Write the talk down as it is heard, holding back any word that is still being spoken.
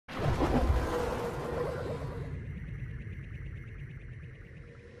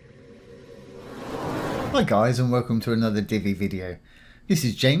Hi guys, and welcome to another Divi video. This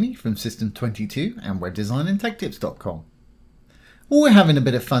is Jamie from System22 and webdesignandtechtips.com. Well, we're having a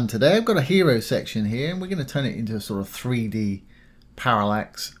bit of fun today. I've got a hero section here and we're going to turn it into a sort of 3D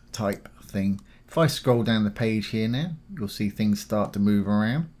parallax type thing. If I scroll down the page here now, you'll see things start to move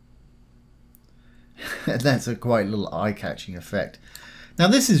around. That's a quite little eye-catching effect. Now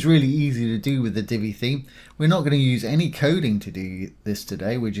this is really easy to do with the Divi theme. We're not going to use any coding to do this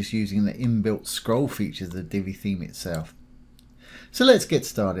today. We're just using the inbuilt scroll features of the Divi theme itself. So let's get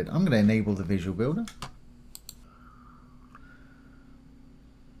started. I'm going to enable the Visual Builder.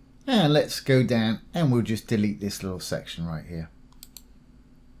 And let's go down and we'll just delete this little section right here.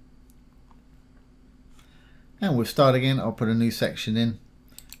 And we'll start again. I'll put a new section in.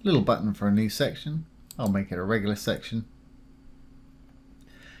 Little button for a new section. I'll make it a regular section.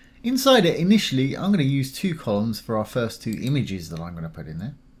 Inside it, initially, I'm going to use two columns for our first two images that I'm going to put in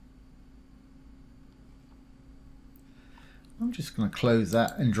there. I'm just going to close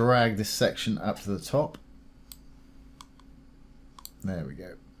that and drag this section up to the top. There we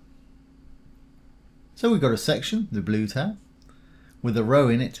go. So we've got a section, the blue tab, with a row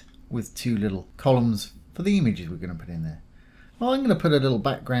in it with two little columns for the images we're going to put in there. Well, I'm going to put a little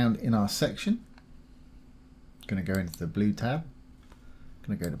background in our section. I'm going to go into the blue tab. I'm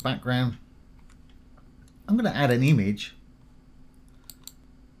going to go to background. I'm going to add an image.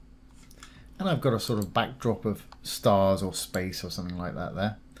 And I've got a sort of backdrop of stars or space or something like that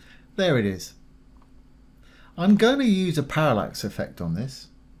there. There it is. I'm going to use a parallax effect on this.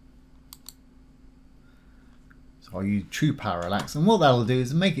 So I'll use True Parallax. And what that'll do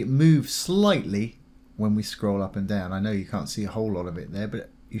is make it move slightly when we scroll up and down. I know you can't see a whole lot of it there,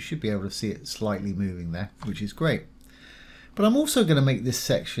 but you should be able to see it slightly moving there, which is great. But I'm also going to make this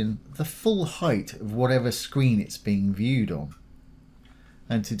section the full height of whatever screen it's being viewed on.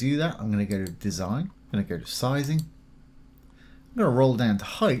 And to do that, I'm going to go to Design, I'm going to go to Sizing, I'm going to roll down to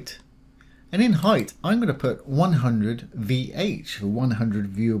Height, and in Height, I'm going to put 100 VH, for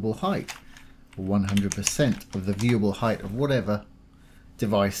 100 viewable height, or 100% of the viewable height of whatever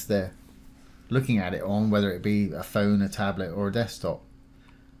device they're looking at it on, whether it be a phone, a tablet, or a desktop.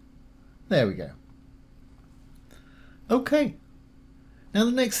 There we go. Okay, now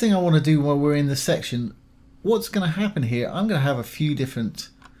the next thing I want to do while we're in the section, what's going to happen here, I'm going to have a few different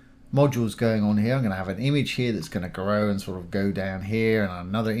modules going on here. I'm going to have an image here that's going to grow and sort of go down here, and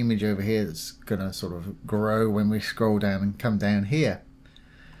another image over here that's going to sort of grow when we scroll down and come down here.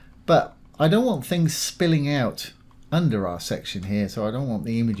 But I don't want things spilling out under our section here, so I don't want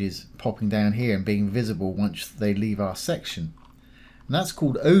the images popping down here and being visible once they leave our section. And that's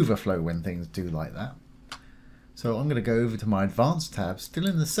called overflow when things do like that. So I'm going to go over to my Advanced tab, still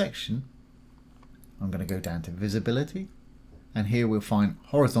in the section. I'm going to go down to Visibility, and here we'll find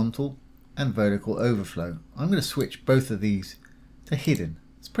Horizontal and Vertical Overflow. I'm going to switch both of these to Hidden.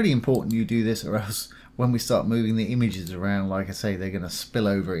 It's pretty important you do this, or else when we start moving the images around, like I say, they're going to spill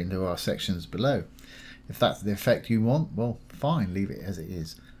over into our sections below. If that's the effect you want, well, fine, leave it as it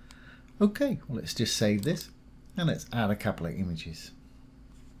is. Okay, well, let's just save this, and let's add a couple of images.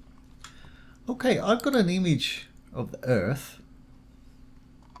 Okay, I've got an image of the Earth.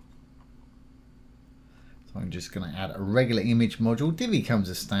 So I'm just going to add a regular image module. Divi comes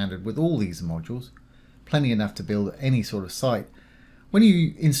as standard with all these modules. Plenty enough to build any sort of site. When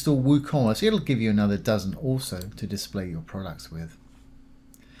you install WooCommerce, it'll give you another dozen also to display your products with.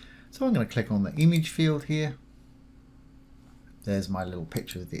 So I'm going to click on the image field here. There's my little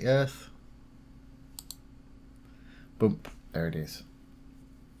picture of the Earth. Boom, there it is.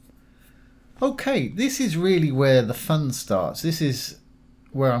 Okay, this is really where the fun starts. This is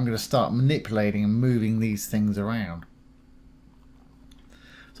where I'm going to start manipulating and moving these things around.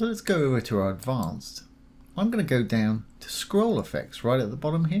 So let's go over to our Advanced. I'm going to go down to Scroll Effects right at the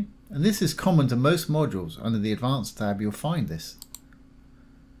bottom here. And this is common to most modules. Under the Advanced tab, you'll find this.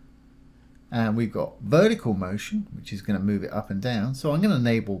 And we've got Vertical Motion, which is going to move it up and down. So I'm going to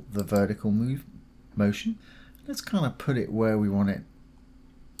enable the vertical motion. Let's kind of put it where we want it.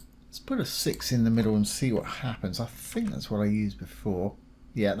 Let's put a 6 in the middle and see what happens. I think that's what I used before.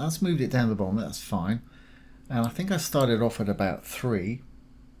 Yeah, that's moved it down the bottom. That's fine. And I think I started off at about 3.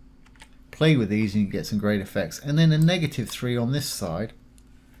 Play with these and you get some great effects. And then a -3 on this side.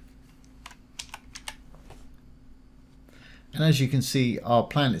 And as you can see, our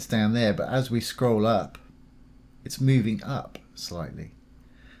planet's down there, but as we scroll up, it's moving up slightly.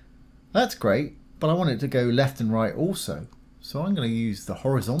 That's great, but I want it to go left and right also. So I'm going to use the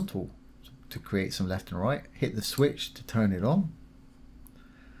horizontal to create some left and right. Hit the switch to turn it on.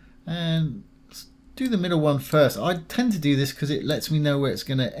 And do the middle one first. I tend to do this because it lets me know where it's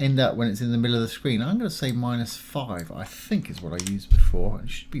going to end up when it's in the middle of the screen. I'm going to say -5, I think is what I used before. It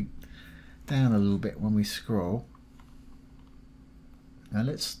should be down a little bit when we scroll. Now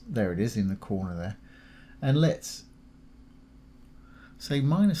there it is in the corner there. And let's say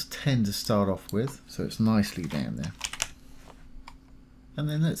 -10 to start off with, so it's nicely down there. And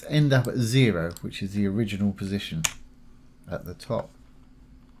then let's end up at 0, which is the original position at the top.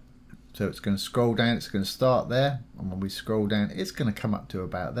 So it's going to scroll down, it's going to start there, and when we scroll down, it's going to come up to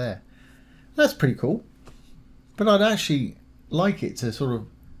about there. That's pretty cool. But I'd actually like it to sort of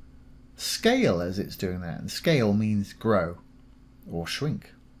scale as it's doing that. And scale means grow or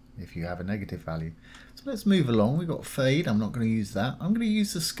shrink if you have a negative value. So let's move along. We've got fade. I'm not going to use that. I'm going to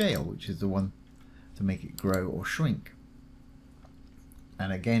use the scale, which is the one to make it grow or shrink.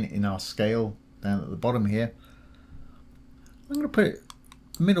 And again, in our scale down at the bottom here, I'm going to put it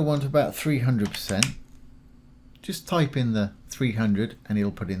middle one to about 300%. Just type in the 300 and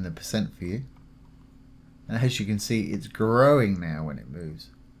it'll put in the percent for you. And as you can see, it's growing now when it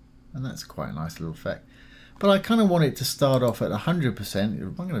moves. And that's quite a nice little effect. But I kind of want it to start off at 100%.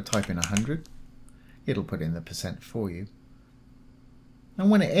 I'm going to type in 100. It'll put in the percent for you.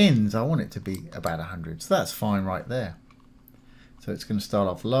 And when it ends, I want it to be about 100. So that's fine right there. So it's going to start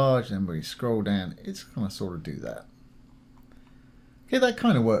off large, and when we scroll down, it's going to sort of do that. Okay, that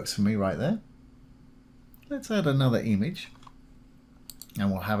kind of works for me right there. Let's add another image, and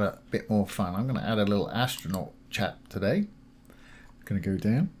we'll have a bit more fun. I'm going to add a little astronaut chap today. I'm going to go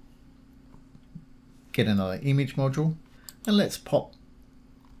down, get another image module, and let's pop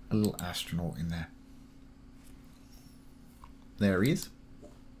a little astronaut in there. There he is.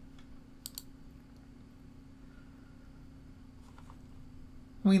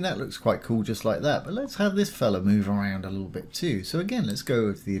 I mean, that looks quite cool just like that, but let's have this fella move around a little bit too. So again, let's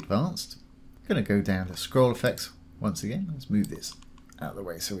go to the advanced. I'm going to go down to scroll effects once again. Let's move this out of the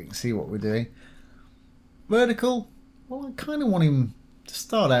way so we can see what we're doing. Vertical, well, I kind of want him to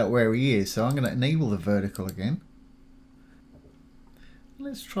start out where he is, so I'm going to enable the vertical again.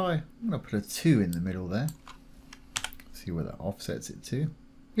 Let's try, I'm going to put a 2 in the middle there. See where that offsets it to.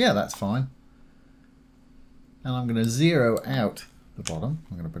 Yeah, that's fine. And I'm going to zero out the bottom.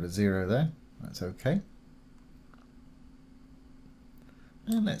 I'm going to put a 0 there. That's okay.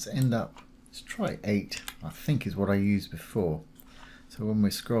 And let's end up, let's try 8, I think is what I used before. So when we're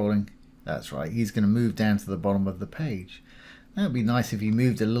scrolling, that's right, he's going to move down to the bottom of the page. That would be nice if he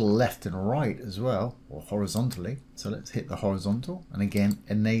moved a little left and right as well, or horizontally. So let's hit the horizontal and again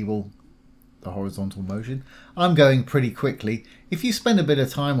enable the horizontal motion. I'm going pretty quickly. If you spend a bit of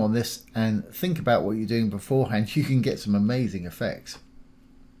time on this and think about what you're doing beforehand, you can get some amazing effects.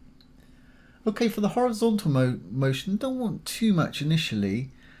 Okay, for the horizontal motion, don't want too much initially.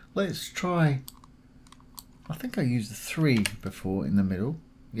 Let's try, I think I used the 3 before in the middle.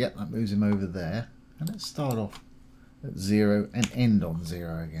 Yep, that moves him over there. And let's start off at 0 and end on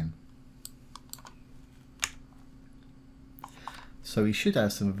 0 again. So he should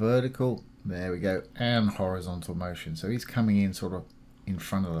have some vertical, there we go, and horizontal motion. So he's coming in sort of in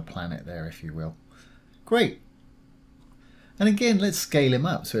front of the planet there, if you will. Great. And again, let's scale him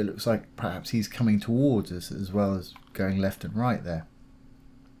up so it looks like perhaps he's coming towards us as well as going left and right there.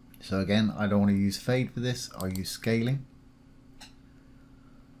 So again, I don't want to use fade for this, I'll use scaling.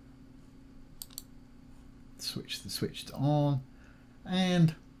 Switch the switch to on,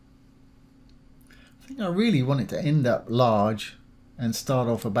 and I think I really want it to end up large and start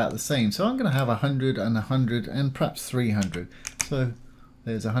off about the same. So I'm going to have 100 and 100 and perhaps 300. So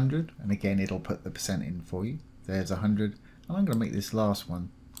there's 100, and again it'll put the percent in for you. There's 100, and I'm going to make this last one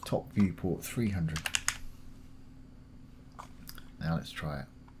top viewport 300. Now let's try it.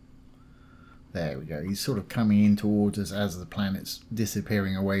 There we go. He's sort of coming in towards us as the planet's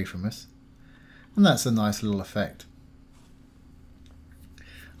disappearing away from us. And that's a nice little effect.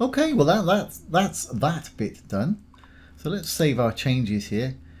 Okay, well that's that bit done. So let's save our changes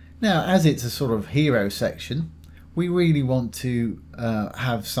here. Now, as it's a sort of hero section, we really want to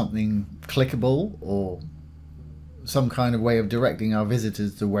have something clickable or some kind of way of directing our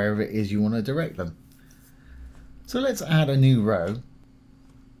visitors to wherever it is you want to direct them. So let's add a new row.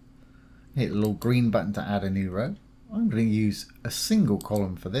 Hit the little green button to add a new row. I'm going to use a single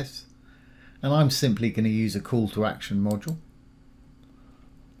column for this. And I'm simply going to use a call to action module.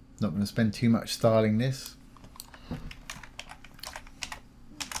 Not going to spend too much styling this.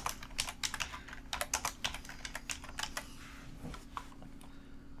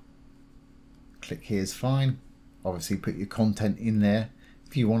 Click here is fine. Obviously put your content in there.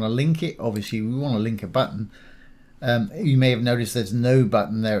 If you want to link it, obviously we want to link a button. You may have noticed there's no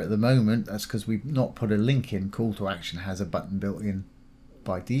button there at the moment. That's because we've not put a link in. Call to action has a button built in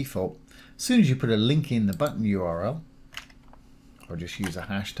by default. As soon as you put a link in the button URL, or just use a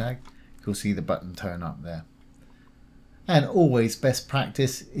hashtag, you'll see the button turn up there. And always best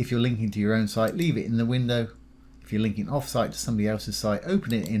practice, if you're linking to your own site, leave it in the window. If you're linking off-site to somebody else's site,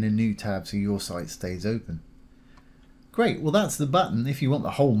 open it in a new tab so your site stays open. Great, well that's the button. If you want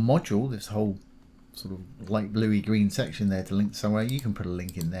the whole module, this whole sort of light bluey green section there to link somewhere, you can put a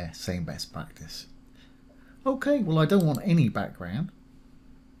link in there, same best practice. Okay, well I don't want any background.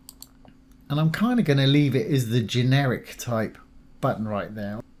 And I'm kind of going to leave it as the generic type button right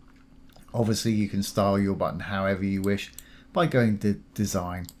there. Obviously you can style your button however you wish by going to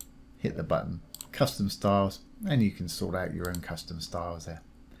design, hit the button, custom styles, and you can sort out your own custom styles there.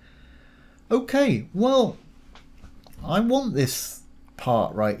 Okay, well I want this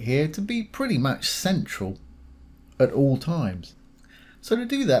part right here to be pretty much central at all times. So to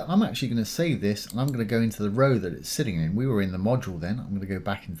do that, I'm actually going to save this and I'm going to go into the row that it's sitting in. We were in the module then. I'm going to go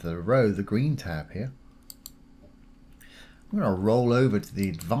back into the row, the green tab here. I'm going to roll over to the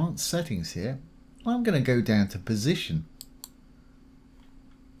advanced settings here. I'm going to go down to position.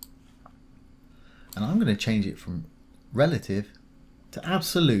 And I'm going to change it from relative to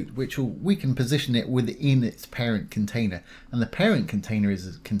absolute, which we can position it within its parent container. And the parent container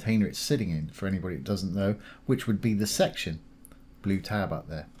is the container it's sitting in, for anybody that doesn't know, which would be the section. Blue tab up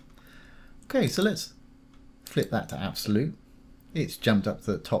there. Okay, so let's flip that to absolute. It's jumped up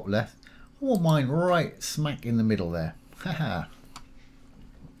to the top left. I want mine right smack in the middle there. Haha.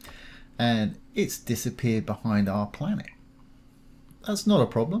 And it's disappeared behind our planet. That's not a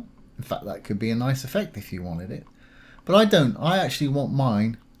problem. In fact, that could be a nice effect if you wanted it. But I don't. I actually want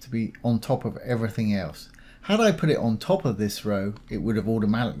mine to be on top of everything else. Had I put it on top of this row, it would have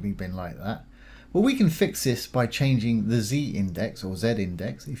automatically been like that. Well, we can fix this by changing the Z index or Z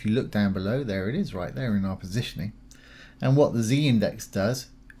index. If you look down below, there it is right there in our positioning. And what the Z index does,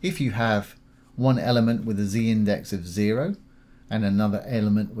 if you have one element with a Z index of 0 and another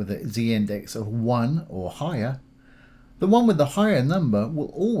element with a Z index of 1 or higher, the one with the higher number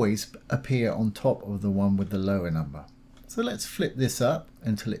will always appear on top of the one with the lower number. So let's flip this up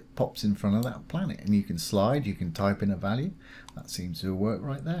until it pops in front of that planet, and you can slide, you can type in a value. That seems to work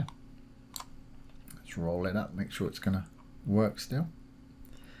right there. Roll it up, make sure it's going to work still.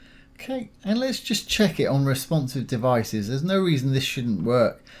 Okay, and let's just check it on responsive devices. There's no reason this shouldn't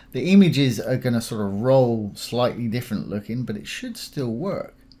work. The images are going to sort of roll slightly different looking, but it should still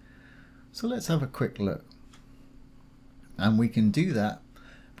work. So let's have a quick look. And we can do that.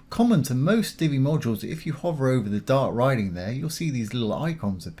 Common to most Divi modules, if you hover over the dark writing there, you'll see these little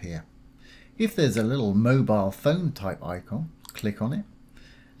icons appear. If there's a little mobile phone type icon, click on it.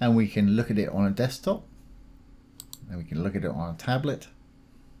 And we can look at it on a desktop, and we can look at it on a tablet.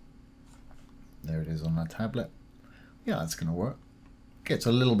 There it is on a tablet. Yeah, that's going to work. Gets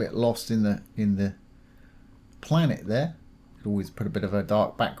a little bit lost in the planet there. You could always put a bit of a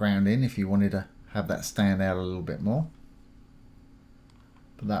dark background in if you wanted to have that stand out a little bit more.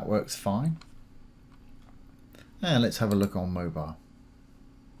 But that works fine. And let's have a look on mobile.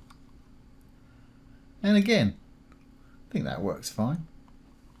 And again, I think that works fine.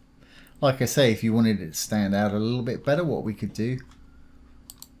 Like I say, if you wanted it to stand out a little bit better, what we could do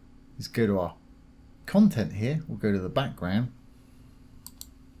is go to our content here. We'll go to the background.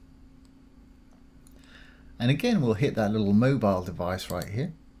 And again, we'll hit that little mobile device right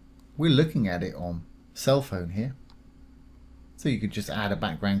here. We're looking at it on cell phone here. So you could just add a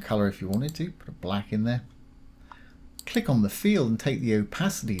background color if you wanted to. Put a black in there. Click on the field and take the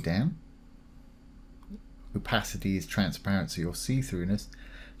opacity down. Opacity is transparency or see-throughness.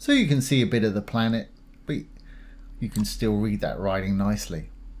 So you can see a bit of the planet, but you can still read that writing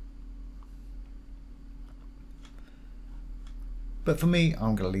nicely. But for me,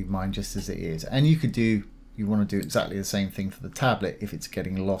 I'm going to leave mine just as it is. And you could do, you want to do exactly the same thing for the tablet if it's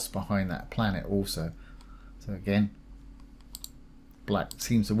getting lost behind that planet also. So again, black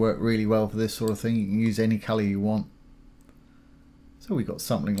seems to work really well for this sort of thing. You can use any color you want. So we've got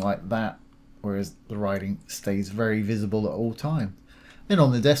something like that, whereas the writing stays very visible at all times. Then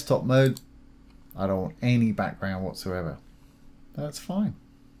on the desktop mode, I don't want any background whatsoever. That's fine.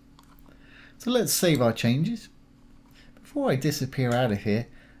 So let's save our changes. Before I disappear out of here,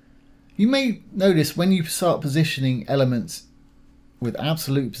 you may notice when you start positioning elements with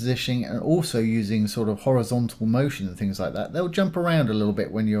absolute positioning and also using sort of horizontal motion and things like that, they'll jump around a little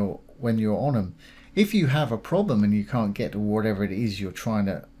bit when you're on them. If you have a problem and you can't get to whatever it is you're trying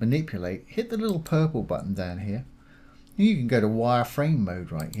to manipulate, hit the little purple button down here. You can go to wireframe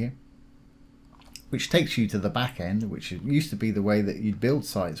mode right here. which takes you to the back end, which used to be the way that you'd build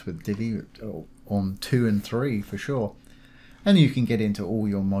sites with Divi on 2 and 3 for sure. And you can get into all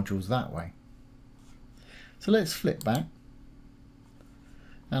your modules that way. So let's flip back.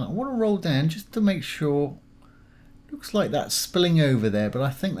 And I want to roll down just to make sure. Looks like that's spilling over there, but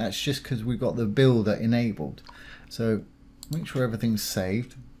I think that's just because we've got the builder enabled. So make sure everything's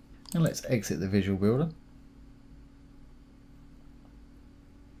saved. And let's exit the visual builder.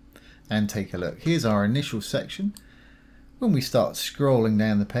 And take a look. Here's our initial section. When we start scrolling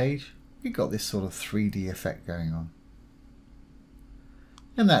down the page, we've got this sort of 3D effect going on.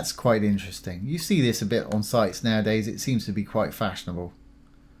 And that's quite interesting. You see this a bit on sites nowadays. It seems to be quite fashionable.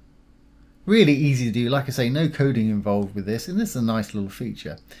 Really easy to do. Like I say, no coding involved with this, and this is a nice little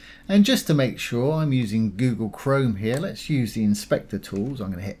feature. And just to make sure, I'm using Google Chrome here. Let's use the inspector tools.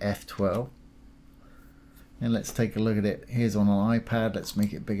 I'm going to hit F12. And let's take a look at it. Here's on an iPad. Let's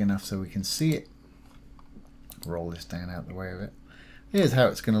make it big enough so we can see it. Roll this down out the way of it. Here's how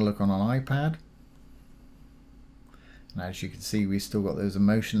it's going to look on an iPad. And as you can see, we've still got those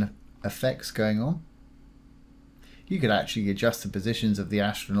motion effects going on. You could actually adjust the positions of the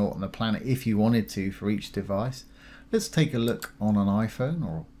astronaut and the planet if you wanted to for each device. Let's take a look on an iPhone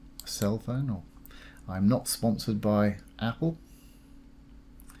or a cell phone. I'm not sponsored by Apple.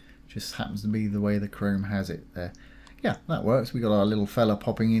 Just happens to be the way the Chrome has it there. Yeah, that works. We got our little fella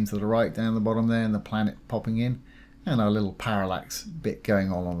popping in to the right down the bottom there, and the planet popping in, and our little parallax bit going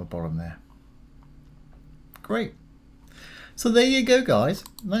on the bottom there. Great. So there you go, guys.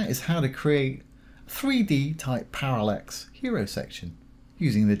 That is how to create 3D type parallax hero section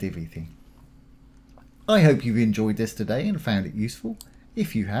using the Divi theme. I hope you've enjoyed this today and found it useful.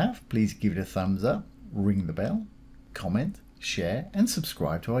 If you have, please give it a thumbs up, ring the bell, comment, share and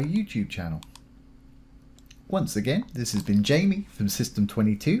subscribe to our YouTube channel. Once again, this has been Jamie from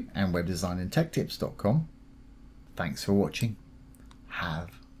System22 and webdesignandtechtips.com. Thanks for watching.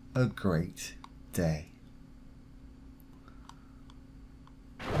 Have a great day.